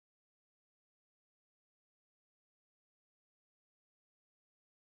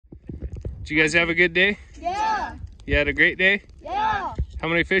Did you guys have a good day? Yeah. You had a great day? Yeah. How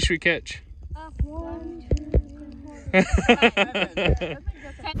many fish we catch? 1, 2, 3, 4.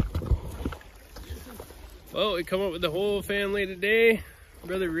 Well, we come up with the whole family today.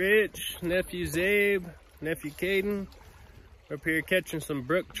 Brother Rich, nephew Zabe, nephew Caden. We're up here catching some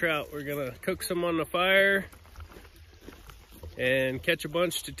brook trout. We're gonna cook some on the fire and catch a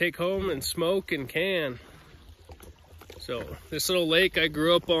bunch to take home and smoke and can. So this little lake I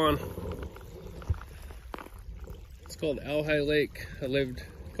grew up on, it's called Alhi Lake. I lived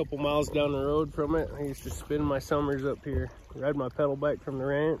a couple miles down the road from it. I used to spend my summers up here, ride my pedal bike from the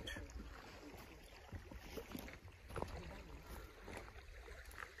ranch.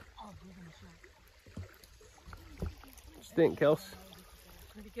 What you think, Kels?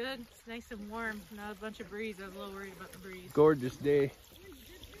 Pretty good. It's nice and warm. Not a bunch of breeze. I was a little worried about the breeze. Gorgeous day.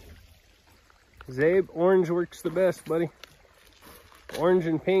 Zabe, orange works the best, buddy. Orange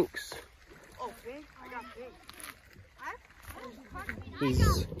and pinks. Oh, pink? I got pink.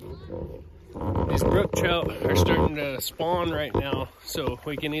 These brook trout are starting to spawn right now, so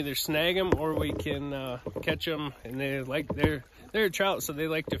we can either snag them or we can catch them. And they're trout, so they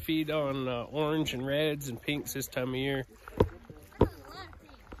like to feed on orange and reds and pinks this time of year.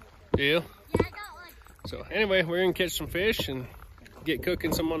 Do you? Yeah, I got like. So anyway, we're gonna catch some fish and get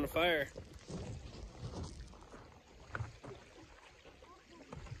cooking some on the fire.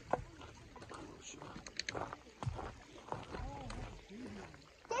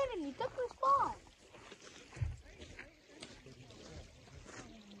 David, you took the spot.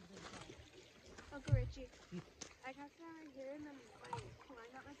 Uncle Richie, I got that right here, and then when I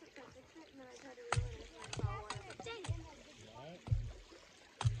got my foot, I fixed it, and then I tried to reel it in, and I saw one of them.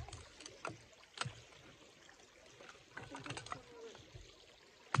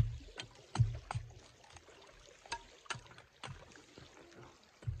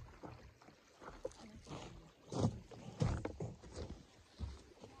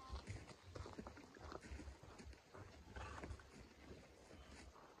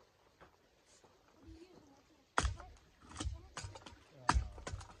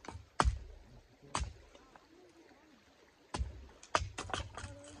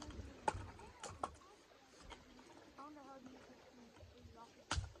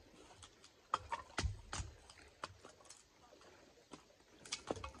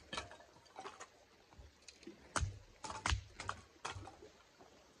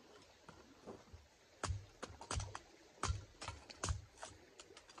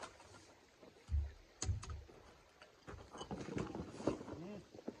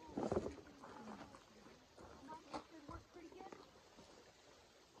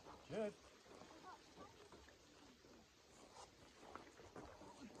 Good.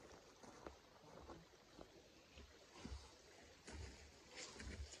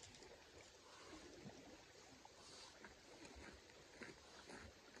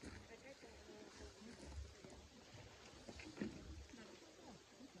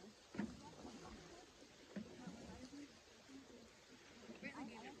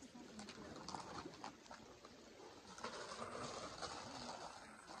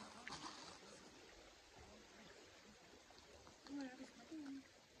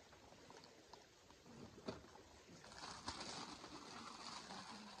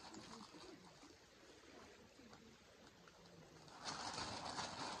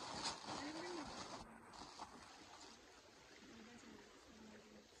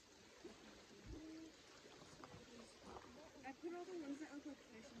 I put all the ones that look like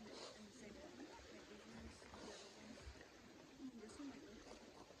fish in the same one. Like these ones. This one might look like it.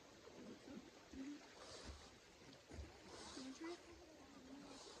 You want to try it?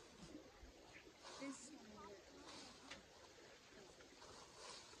 This one will work.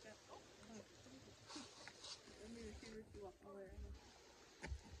 Let me see if you walk over.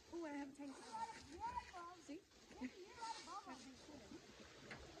 Oh, I have a tank. See?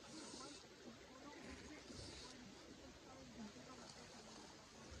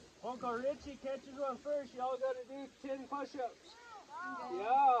 Uncle Richie catches one first. Y'all gotta do 10 push-ups.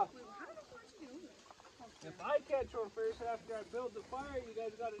 Yeah. Wait, how did you do it? If I catch one first after I build the fire, you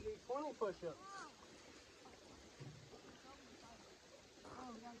guys gotta do 20 push-ups.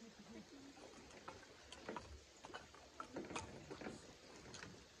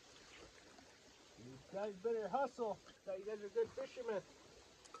 You guys better hustle. You guys are good fishermen.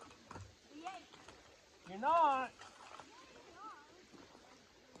 You're not.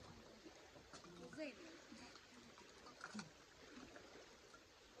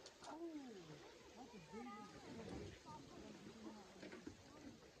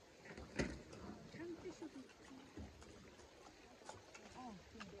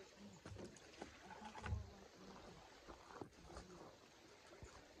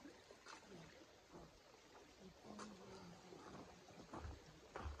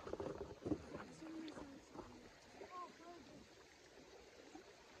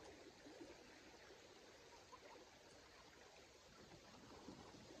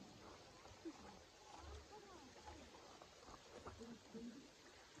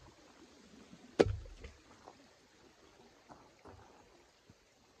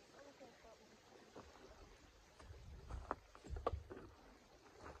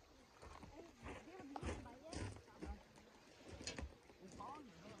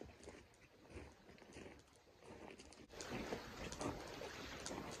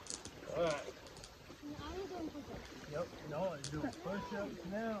 All right. Yep. No, I'm doing push-ups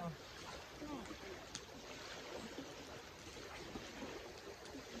now.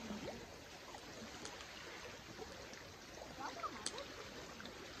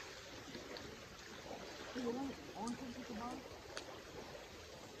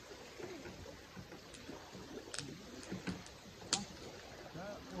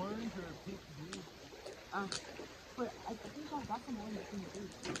 Orange or pink juice? But I think I got some orange in the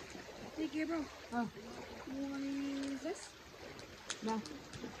juice. Hey, Gabriel. Oh. You want to use this? No.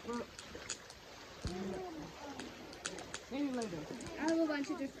 Maybe later. I have a bunch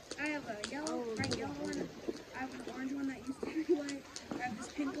of different. I have a yellow, bright yellow one. I have an orange one that used to be white. I have this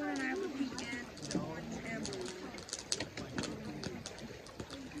pink one, and I have a pink and orange and blue one.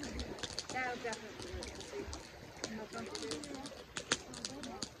 That'll definitely work.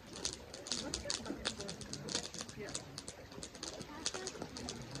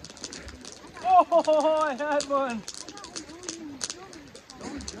 Oh, I had one.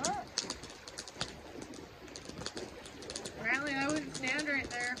 Riley, I wouldn't stand right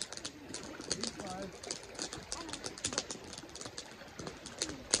there.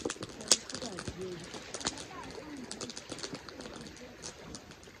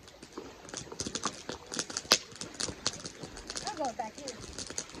 I'll go back here.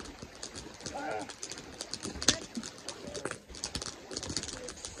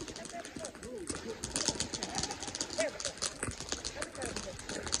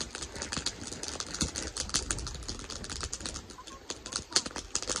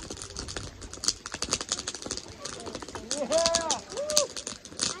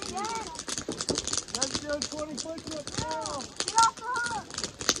 Let's do 20 push-ups now. Get off the hook!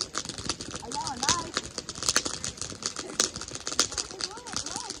 I got a knife.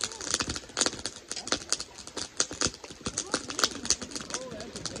 Oh,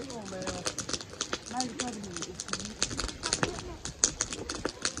 that's a big old male.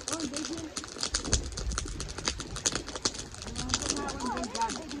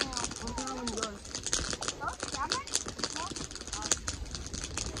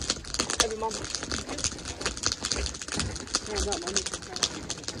 Every moment. Yeah, I got money.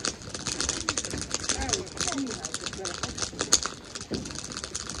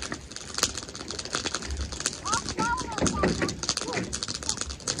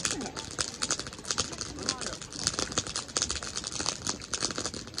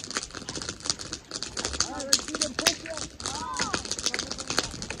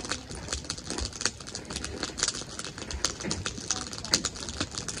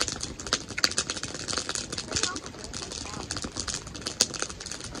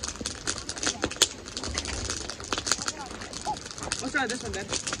 Let's try this one, Ben.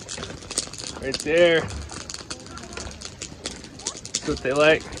 Right there. That's what they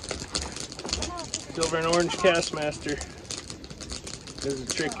like. Silver and orange Castmaster. Does a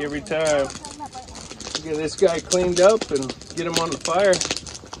trick every time. Get this guy cleaned up and get him on the fire.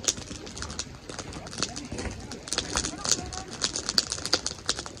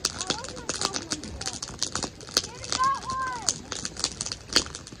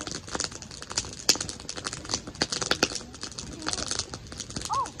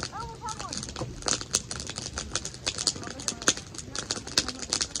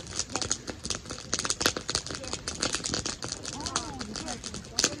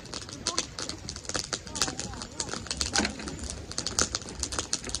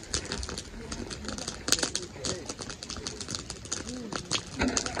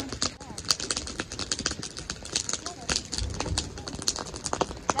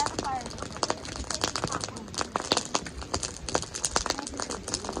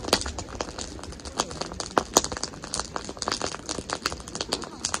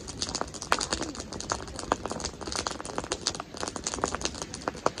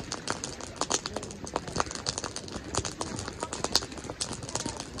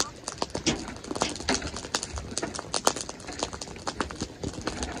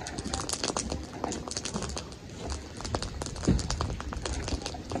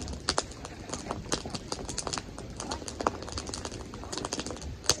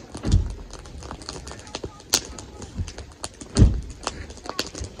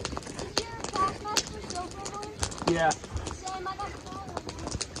 Yeah.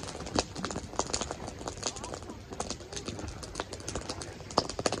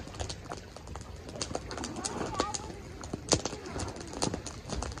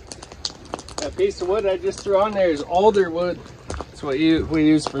 That piece of wood I just threw on there is alder wood. That's what we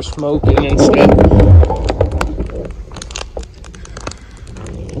use for smoking and stuff.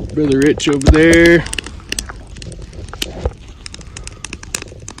 Brother Rich over there.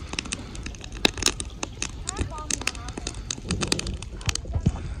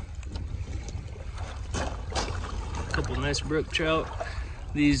 brook trout.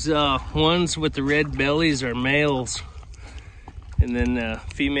 These ones with the red bellies are males, and then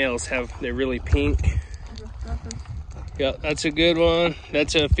females they're really pink. Yeah, that's a good one.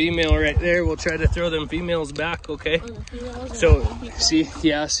 That's a female right there. We'll try to throw them females back, okay? So see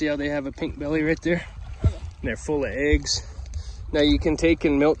how they have a pink belly right there? And they're full of eggs. Now you can take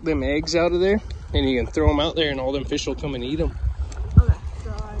and milk them eggs out of there, and you can throw them out there, and all them fish will come and eat them. Okay,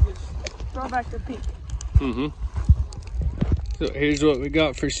 so I just throw back the pink. So here's what we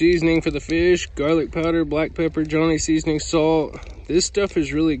got for seasoning for the fish: garlic powder, black pepper, Johnny seasoning, salt. This stuff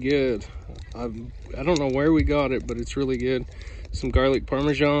is really good. I don't know where we got it, but it's really good. Some garlic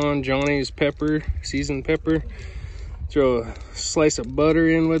parmesan, Johnny's pepper, seasoned pepper. Throw a slice of butter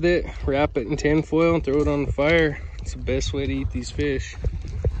in with it, wrap it in tin foil, and throw it on the fire. It's the best way to eat these fish.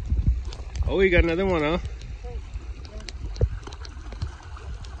 Oh, you got another one, huh?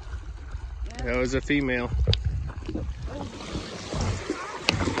 That was a female.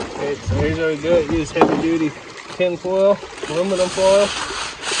 Okay, so here's how we do it. Use heavy duty tin foil, aluminum foil.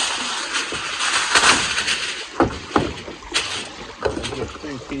 And get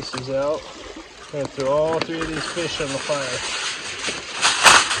 3 pieces out. And throw all 3 of these fish on the fire.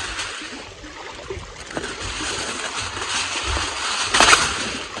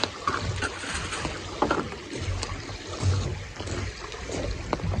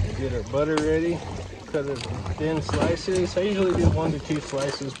 Get our butter ready, cut it in thin slices. I usually do 1 to 2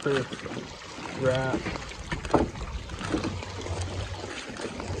 slices per wrap.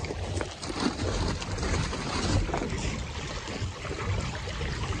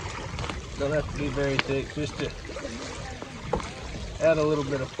 Don't have to be very thick, just to add a little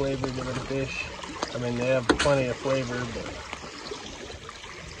bit of flavor to the fish. I mean, they have plenty of flavor, but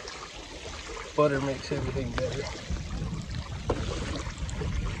butter makes everything better.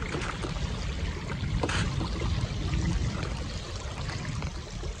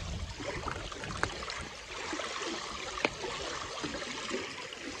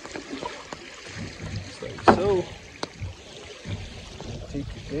 So, take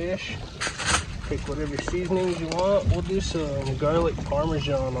your fish, pick whatever seasonings you want. We'll do some garlic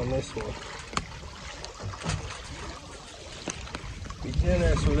parmesan on this one. Be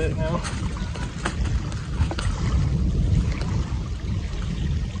generous with it now.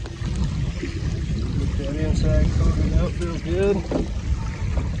 Get that inside coated out real good.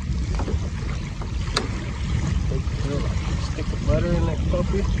 Take a little stick of butter in that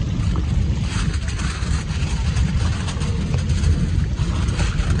puppy.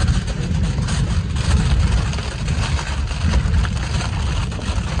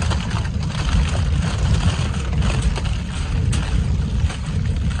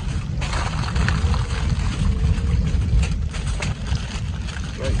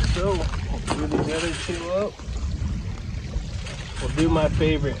 So, we'll do these other 2 up. We'll do my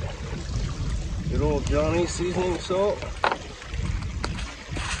favorite. Good old Johnny seasoning salt.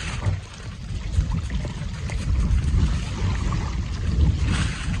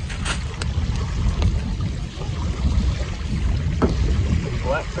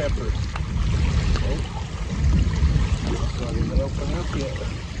 Black pepper. Okay. It's not even opened up yet.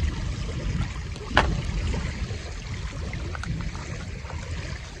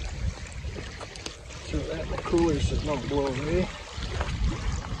 Throw that in the cooler so it don't blow away.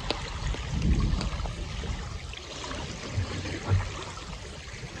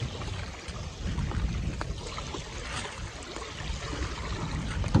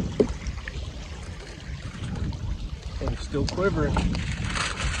 And it's still quivering.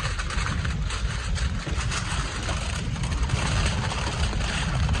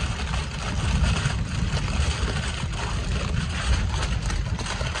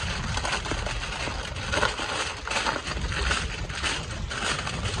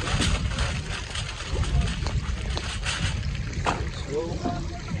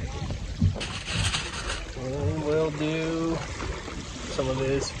 And we'll do some of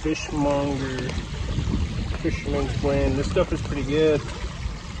this Fisherman's Blend. This stuff is pretty good.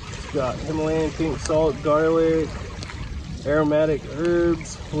 It's got Himalayan pink salt, garlic, aromatic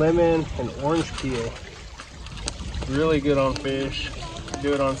herbs, lemon, and orange peel. Really good on fish.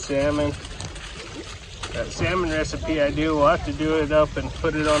 Do it on salmon. That salmon recipe I do, we'll have to do it up and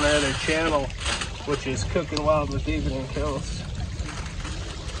put it on our other channel, which is Cooking Wild with David and Kels.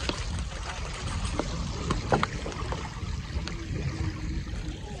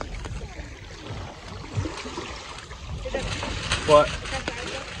 What?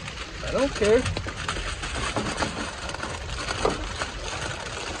 I don't care.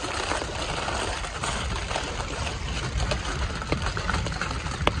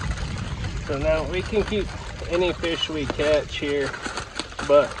 So now we can keep any fish we catch here,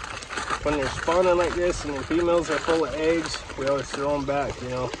 but when they're spawning like this and the females are full of eggs, we always throw them back, you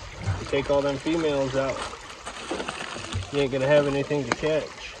know. You take all them females out, you ain't gonna have anything to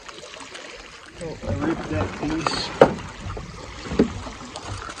catch. Oh, I ripped that piece.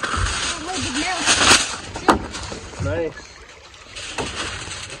 Nice.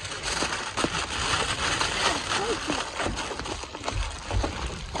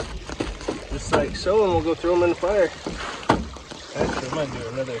 Just like so, and we'll go throw them in the fire. Actually, I might do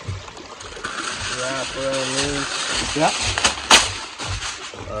another wrap around these. Yeah.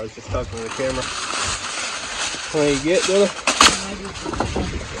 I was just talking to the camera. What do you get, brother?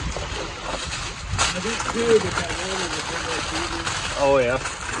 Oh, yeah.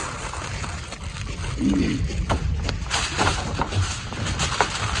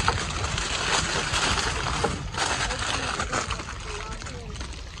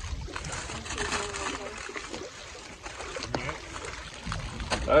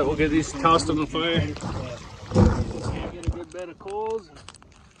 All right, we'll get these tossed on the fire. Get a good bed of coals and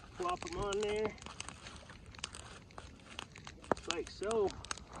plop them on there. Like so.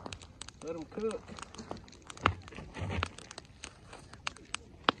 Let them cook.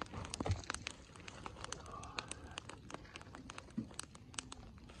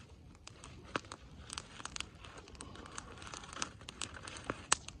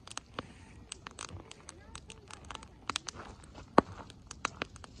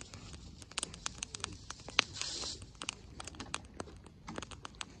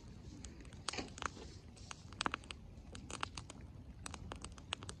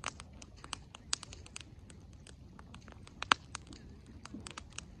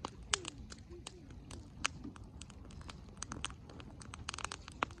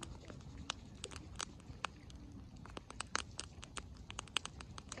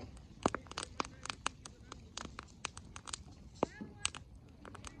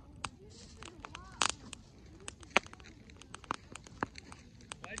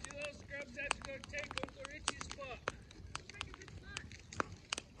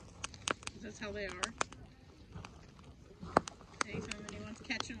 That's how they are. Anytime anyone's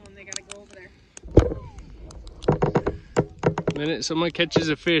catching one, they gotta go over there. The minute someone catches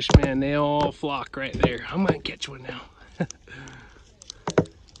a fish, man, they all flock right there. I'm gonna catch one now.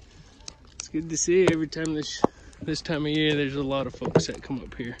 It's good to see every time this time of year, there's a lot of folks that come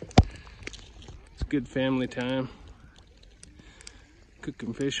up here. It's good family time.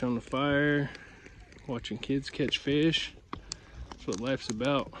 Cooking fish on the fire, watching kids catch fish. That's what life's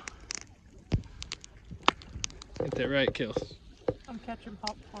about. Ain't that right, Kels? I'm catching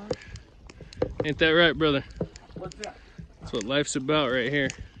popcorn. Ain't that right, brother? What's that? That's what life's about right here.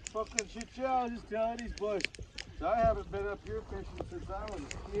 Fucking shit, yeah, I was just telling these boys. So I haven't been up here fishing since I was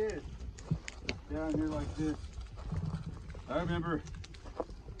a kid. Down here like this. I remember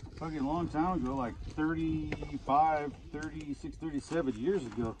fucking a long time ago, like 35, 36, 37 years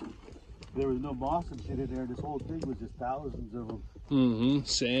ago. There was no moss and shit in there. This whole thing was just thousands of them. Mm-hmm.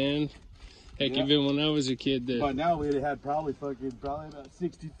 Sand. Heck, yeah. Even when I was a kid, by now we'd have had probably about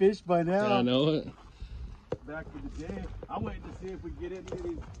 60 fish by now. I know it. Back in the day, I'm waiting to see if we get any of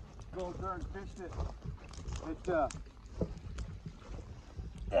these gold darn fish that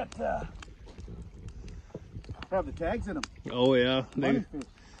have the tags in them. Oh yeah,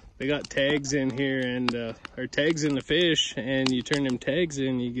 they got tags in here, and or tags in the fish, and you turn them tags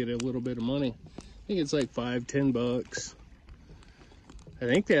in, you get a little bit of money. I think it's like $5, $10. I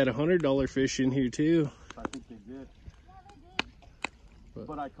think they had $100 fish in here too. I think they did.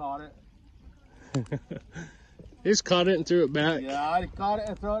 But I caught it. Just caught it and threw it back. Yeah, I caught it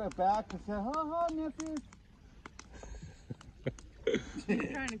and threw it back and said, ha, nephew.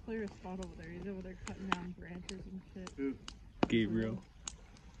 He's trying to clear a spot over there. He's over there cutting down branches and shit. Who? Gabriel.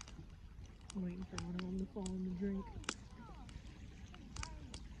 I'm waiting for one of them to fall in the drink.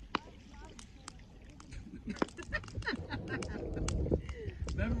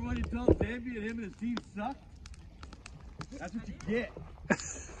 Remember when you told Davey and him and his team suck? That's what you get.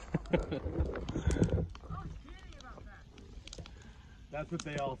 That's what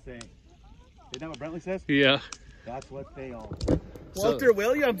they all say. Isn't that what Brentley says? Yeah. That's what they all say. Walter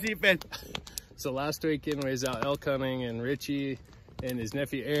Williams even. So last weekend we was out elk hunting, and Richie and his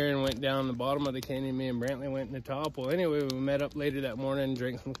nephew Aaron went down the bottom of the canyon. Me and Brantley went in the top. Well, anyway, we met up later that morning,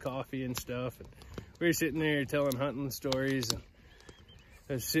 drank some coffee and stuff. And we were sitting there telling hunting stories. And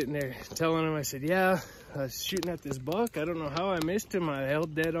I was sitting there telling him, I said, yeah, I was shooting at this buck. I don't know how I missed him. I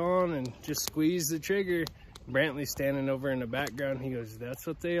held dead on and just squeezed the trigger. Brantley's standing over in the background. He goes, that's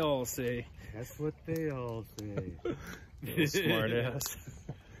what they all say. That's what they all say. Smart ass.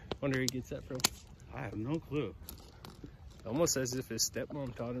 Wonder who he gets that from. I have no clue. Almost as if his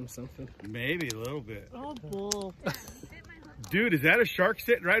stepmom taught him something. Maybe a little bit. Oh, bull. Dude, is that a shark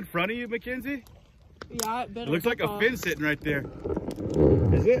sitting right in front of you, Mackenzie? Yeah, it It looks like a fin sitting right there.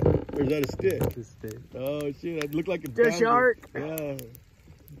 Is it? Or is that a stick? It's a stick. Oh, shit. That looked like a The shark. Yeah.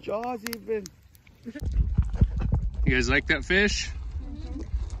 Jaws even. You guys like that fish?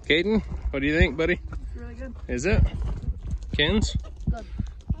 Caden, what do you think, buddy? It's really good. Is it? Ken's? Good.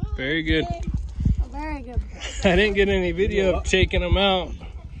 Very good. Very good. I didn't get any video of shaking them out.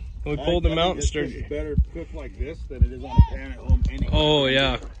 We pulled them out and It's started. better cooked like this than it is on a pan at home anyway. Oh,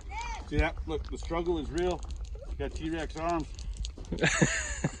 yeah. See that? Look, the struggle is real. You got T-Rex arms.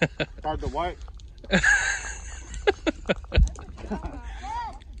 Hard to wipe.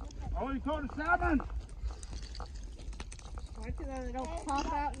 Oh, you caught a salmon! Why do they don't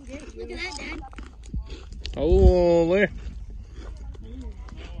pop out and get you? Look at that, Dad. Holy.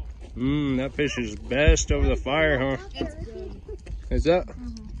 That fish is best over the fire, huh? It's good. Is that?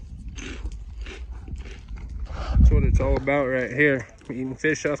 That's what it's all about right here. Eating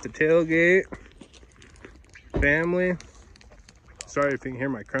fish off the tailgate. Family. Sorry if you can hear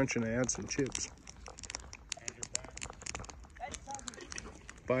my crunching. I had some chips.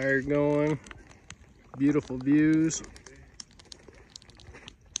 Fire going. Beautiful views.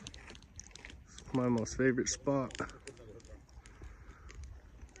 It's my most favorite spot.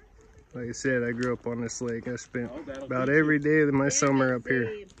 Like I said, I grew up on this lake. I spent about every day of my summer up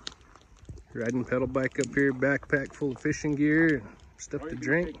here. Riding pedal bike up here, backpack full of fishing gear, and stuff to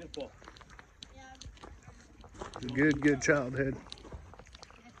drink. Good childhood.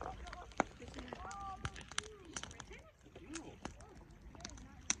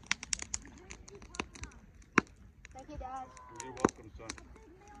 Thank you, Dad. You're welcome, son.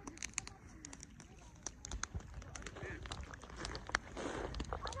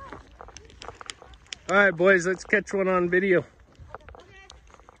 All right, boys, let's catch one on video. Oh,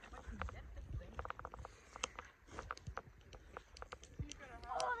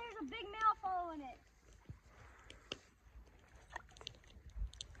 there's a big male following it.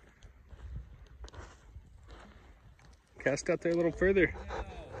 Cast out there a little further.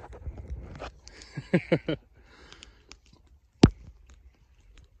 Should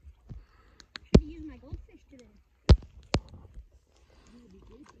use my goldfish today.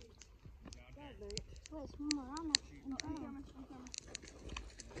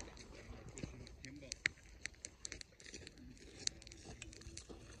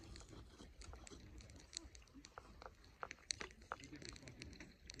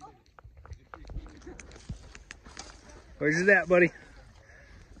 Where's it at, buddy?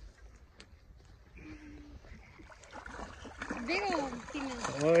 Big old female.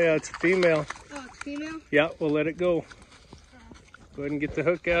 Oh yeah, it's a female. Oh, it's female? Yeah, we'll let it go. Go ahead and get the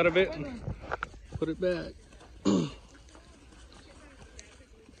hook out of it and put it back.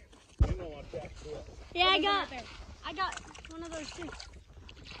 Yeah, I got one of those too.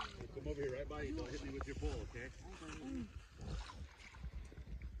 Come over here right by you. Don't hit me with your pole, okay?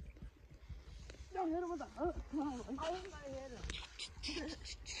 Don't hit him with a hook.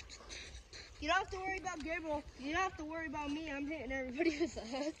 You don't have to worry about Gabriel. You don't have to worry about me. I'm hitting everybody with a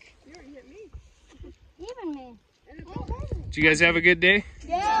hook. You already hit me. Even me. Did you guys have a good day?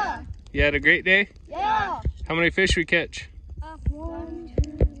 Yeah. You had a great day? Yeah. How many fish we catch? 1,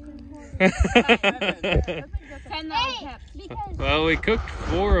 2, 3, 4. 10 because Well, we cooked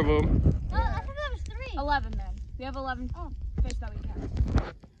 4 of them. I thought that was 3. 11 then. We have 11 fish that we catch.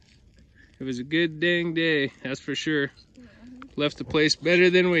 It was a good dang day, that's for sure. Left the place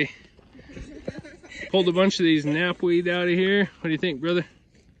better than we pulled a bunch of these knapweed out of here. What do you think, brother?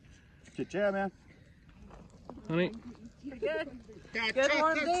 Yeah, man. Honey? Good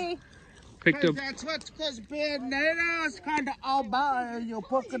one, B. Picked up. That's what's being there. It's kind of all about you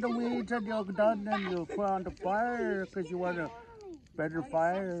poke in the weeds and you're done and you put on the fire because you want a better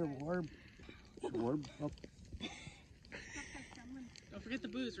fire, warm up. Don't forget the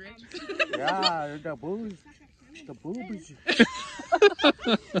booze, Rich. Yeah, the booze, the boobies.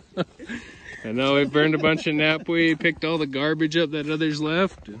 I know we burned a bunch of knapweed, picked all the garbage up that others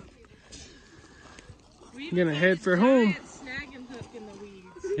left. I'm gonna head for home. Snagging hook in the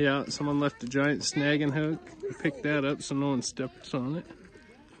weeds. Yeah, someone left a giant snagging hook. I picked that up so no one steps on it.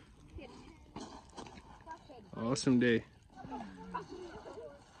 Awesome day.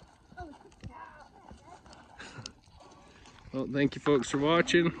 Well, thank you folks for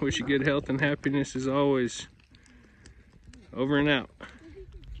watching. Wish you good health and happiness as always. Over and out.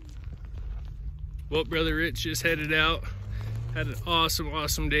 Well, Brother Rich just headed out. Had an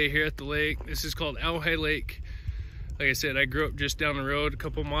awesome day here at the lake. This is called Owhai Lake. like I said, I grew up just down the road a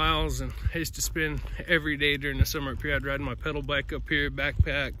couple miles, and I used to spend every day during the summer up here. I'd ride my pedal bike up here,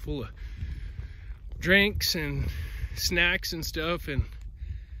 backpack full of drinks and snacks and stuff, and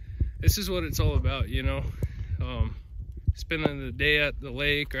this is what it's all about, you know. Spending the day at the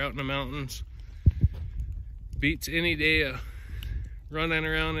lake or out in the mountains beats any day of running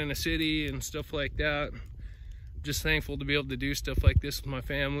around in a city and stuff like that. Just thankful to be able to do stuff like this with my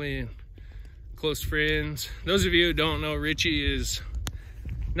family and close friends. Those of you who don't know, Richie is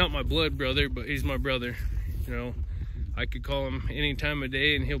not my blood brother, but he's my brother. You know, I could call him any time of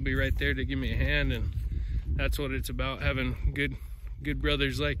day and he'll be right there to give me a hand, and that's what it's about, having good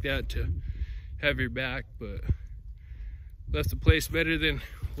brothers like that to have your back. But left the place better than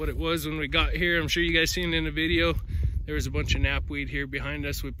what it was when we got here. I'm sure you guys seen in the video, there was a bunch of knapweed here behind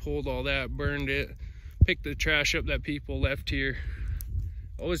us. We pulled all that, burned it, picked the trash up that people left here.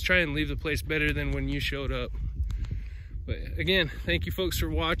 Always try and leave the place better than when you showed up. But again, thank you folks for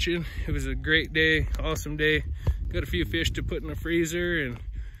watching. It was a great day, awesome day. Got a few fish to put in the freezer, and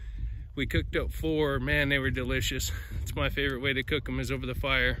we cooked up 4. Man, they were delicious. It's my favorite way to cook them, is over the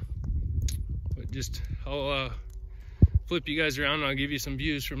fire. But just, I'll flip you guys around and I'll give you some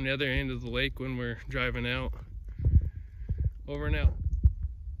views from the other end of the lake when we're driving out. Over and out.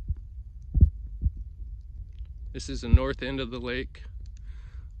 This is the north end of the lake.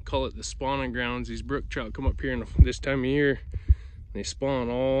 Call it the spawning grounds. These brook trout come up here in this time of year. They spawn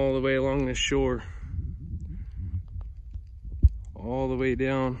all the way along this shore. All the way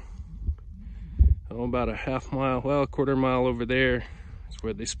down. Oh, about a half mile, well, a quarter mile over there is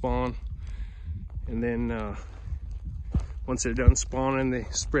where they spawn. And then once they're done spawning, they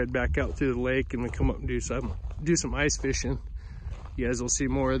spread back out through the lake, and we come up and do some ice fishing. You guys will see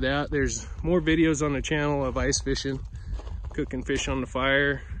more of that. There's more videos on the channel of ice fishing, cooking fish on the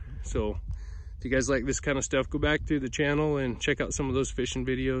fire. So if you guys like this kind of stuff, go back through the channel and check out some of those fishing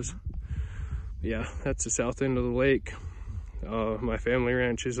videos. Yeah, that's the south end of the lake. My family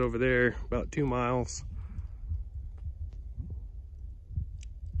ranch is over there, about 2 miles.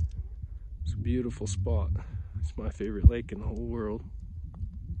 It's a beautiful spot. It's my favorite lake in the whole world.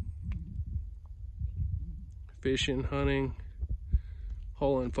 Fishing, hunting,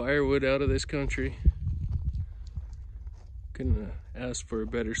 hauling firewood out of this country. Couldn't ask for a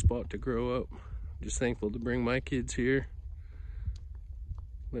better spot to grow up. Just thankful to bring my kids here.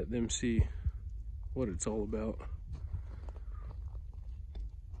 Let them see what it's all about.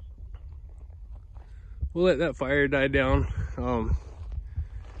 We'll let that fire die down.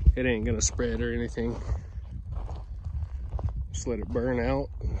 It ain't gonna spread or anything. Just let it burn out.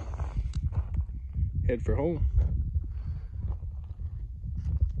 Head for home.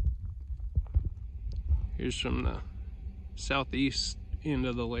 Here's from the southeast end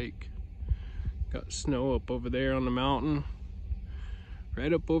of the lake. Got snow up over there on the mountain.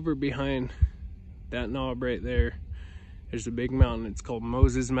 Right up over behind that knob right there, there's a big mountain. It's called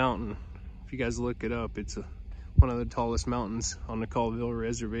Moses Mountain. If you guys look it up, it's one of the tallest mountains on the Colville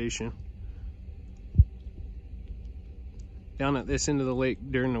Reservation. Down at this end of the lake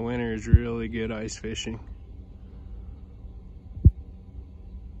during the winter is really good ice fishing.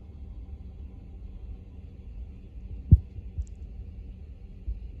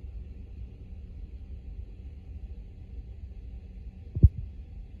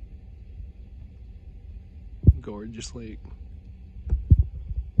 Gorgeous lake.